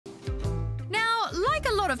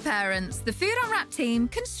lot of parents, the Food Unwrapped team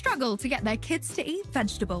can struggle to get their kids to eat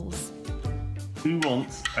vegetables. Who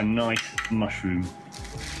wants a nice mushroom?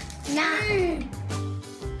 No!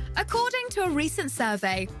 According to a recent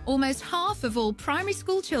survey, almost half of all primary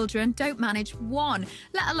school children don't manage 1,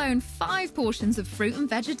 let alone 5 portions of fruit and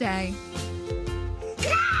veg a day.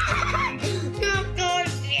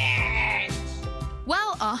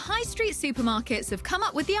 Well, our high street supermarkets have come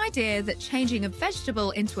up with the idea that changing a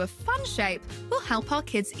vegetable into a fun shape will help our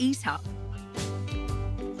kids eat up.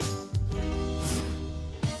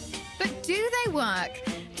 But do they work?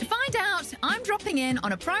 To find out, I'm dropping in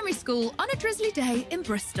on a primary school on a drizzly day in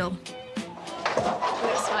Bristol.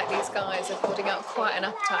 Looks like these guys are holding up quite an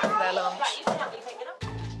appetite for their lunch.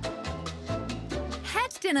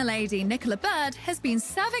 Head dinner lady Nicola Bird has been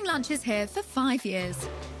serving lunches here for 5 years.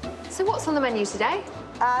 So what's on the menu today?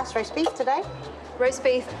 It's roast beef today. Roast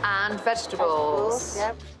beef and vegetables.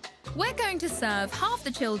 Yep. We're going to serve half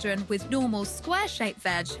the children with normal square-shaped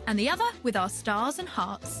veg and the other with our stars and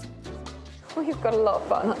hearts. We've got a lot of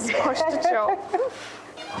butternut squash to chop.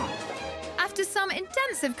 After some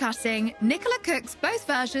intensive cutting, Nicola cooks both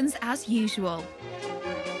versions as usual.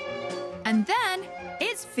 And then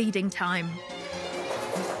it's feeding time.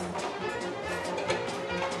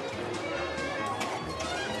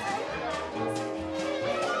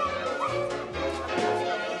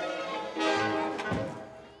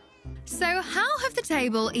 So how have the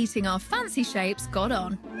table eating our fancy shapes got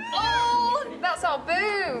on? Oh, that's our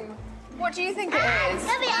boom. What do you think it is?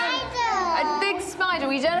 A big spider.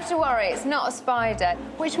 We don't have to worry. It's not a spider.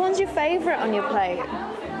 Which one's your favourite on your plate?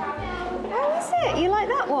 Oh, is it? You like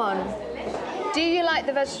that one? Do you like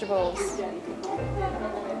the vegetables?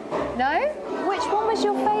 No? Which one was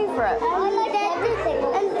your favourite? I like everything.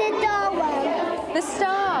 And the star one. The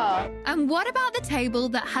star. And what about the table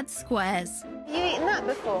that had squares? Have you eaten that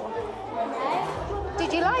before?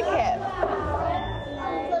 Did you like it?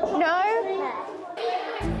 No?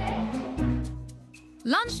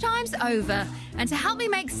 Lunchtime's over, and to help me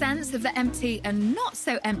make sense of the empty and not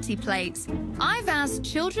so empty plates, I've asked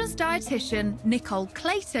children's dietitian Nicole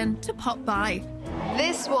Clayton to pop by.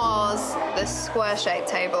 This was the square-shaped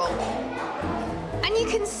table. And you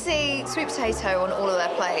can see sweet potato on all of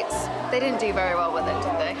their plates. They didn't do very well with it,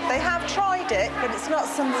 did they? They have tried it, but it's not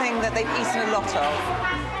something that they've eaten a lot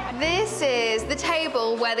of. This is the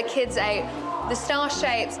table where the kids ate the star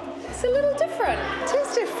shapes. It's a little different. It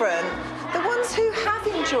is different. The ones who have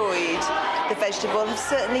enjoyed the vegetable have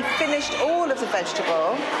certainly finished all of the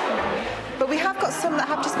vegetable, but we have got some that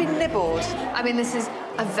have just been nibbled. I mean, this is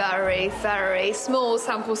a very, very small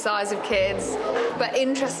sample size of kids, but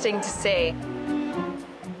interesting to see.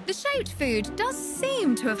 The shaped food does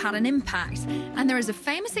seem to have had an impact, and there is a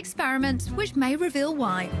famous experiment which may reveal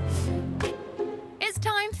why. It's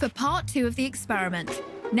time for part 2 of the experiment.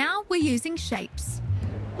 Now we're using shapes.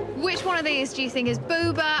 Which one of these do you think is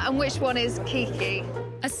Booba and which one is Kiki?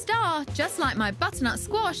 A star, just like my butternut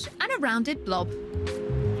squash, and a rounded blob.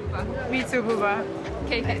 Me too, Booba.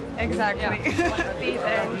 Kiki. Exactly. Booba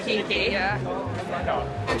and Kiki. Yeah.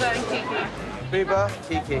 Booba and Kiki. Booba,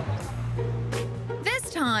 Kiki. This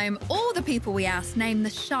time, all the people we asked named the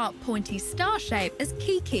sharp, pointy star shape as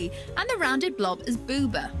Kiki and the rounded blob as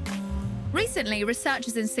Booba. Recently,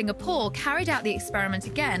 researchers in Singapore carried out the experiment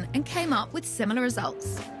again and came up with similar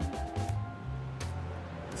results.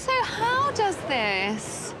 So how does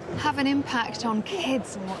this have an impact on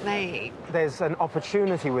kids and what they eat? There's an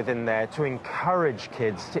opportunity within there to encourage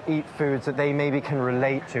kids to eat foods that they maybe can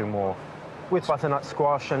relate to more. With butternut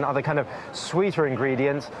squash and other kind of sweeter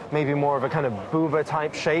ingredients, maybe more of a kind of Booba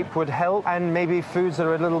type shape would help, and maybe foods that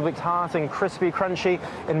are a little bit tart and crispy, crunchy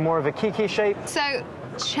in more of a Kiki shape. So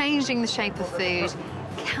changing the shape of food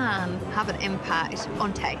can have an impact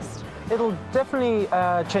on taste. It'll definitely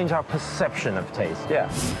change our perception of taste,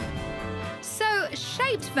 yeah. So,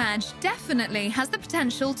 shaped veg definitely has the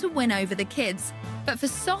potential to win over the kids. But for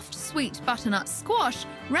soft, sweet butternut squash,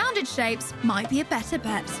 rounded shapes might be a better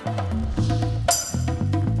bet.